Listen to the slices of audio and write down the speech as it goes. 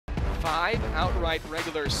5 outright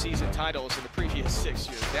regular season titles in the previous 6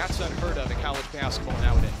 years. That's unheard of in college basketball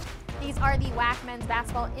nowadays. These are the WAC Men's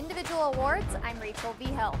Basketball Individual Awards. I'm Rachel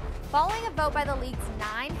Vigil. Following a vote by the league's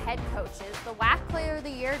 9 head coaches, the WAC Player of the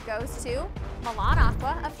Year goes to Milan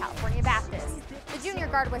Aqua of California Baptist. The junior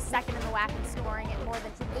guard was second in the WAC in scoring at more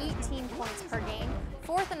than 18 points per game,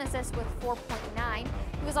 fourth in assists with 4.9.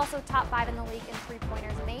 He was also top 5 in the league in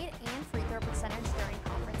three-pointers made and free throw percentage during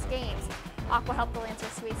conference games. Aqua helped the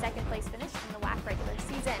Lancers to a second-place finish in the WAC regular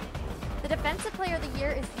season. The Defensive Player of the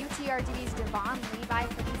Year is UTRGV's Devon Levi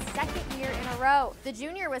for the second year in a row. The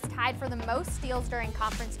junior was tied for the most steals during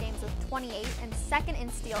conference games with 28 and second in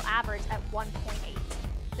steal average at 1.8.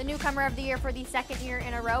 The Newcomer of the Year for the second year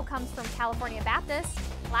in a row comes from California Baptist.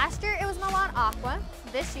 Last year it was Milan Aqua.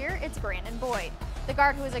 This year it's Brandon Boyd. The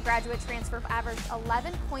guard, who is a graduate transfer, averaged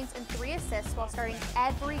 11 points and 3 assists while starting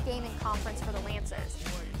every game in conference for the Lancers.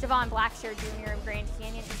 Javon Blackshear Jr. of Grand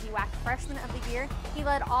Canyon is the WAC Freshman of the Year. He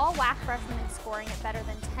led all WAC freshmen in scoring at better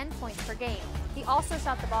than 10 points per game. He also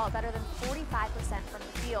shot the ball at better than 45% from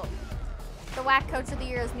the field. The WAC Coach of the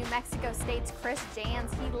Year is New Mexico State's Chris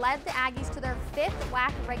Jans. He led the Aggies to their 5th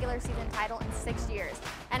WAC regular season title in 6 years.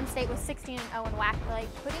 Adams State was 16-0 in WAC play,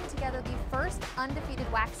 putting together the first undefeated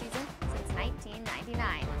WAC season since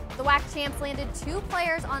 1999. The WAC champs landed 2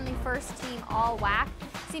 players on the first team All-WAC.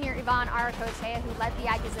 Senior Yvonne Aracochea, who led the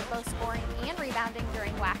Aggies in both scoring and rebounding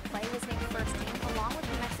during WAC play, was named first team, along with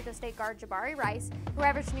New Mexico State guard Jabari Rice, who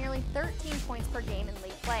averaged nearly 13 points per game in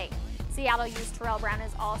league play. Seattle U's Terrell Brown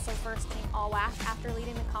is also first team All-WAC after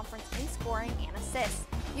leading the conference in scoring and assists.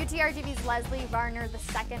 UTRGV's Leslie Varner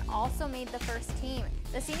II also made the first team.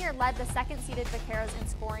 The senior led the second-seeded Vaqueros in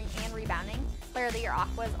scoring and rebounding. Player of the Year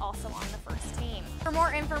Aqua is also on the first team. For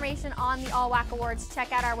more information on the All-WAC Awards,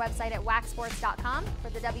 check out our website at wacsports.com. For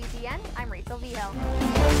the WPN, I'm Rachel Vigil.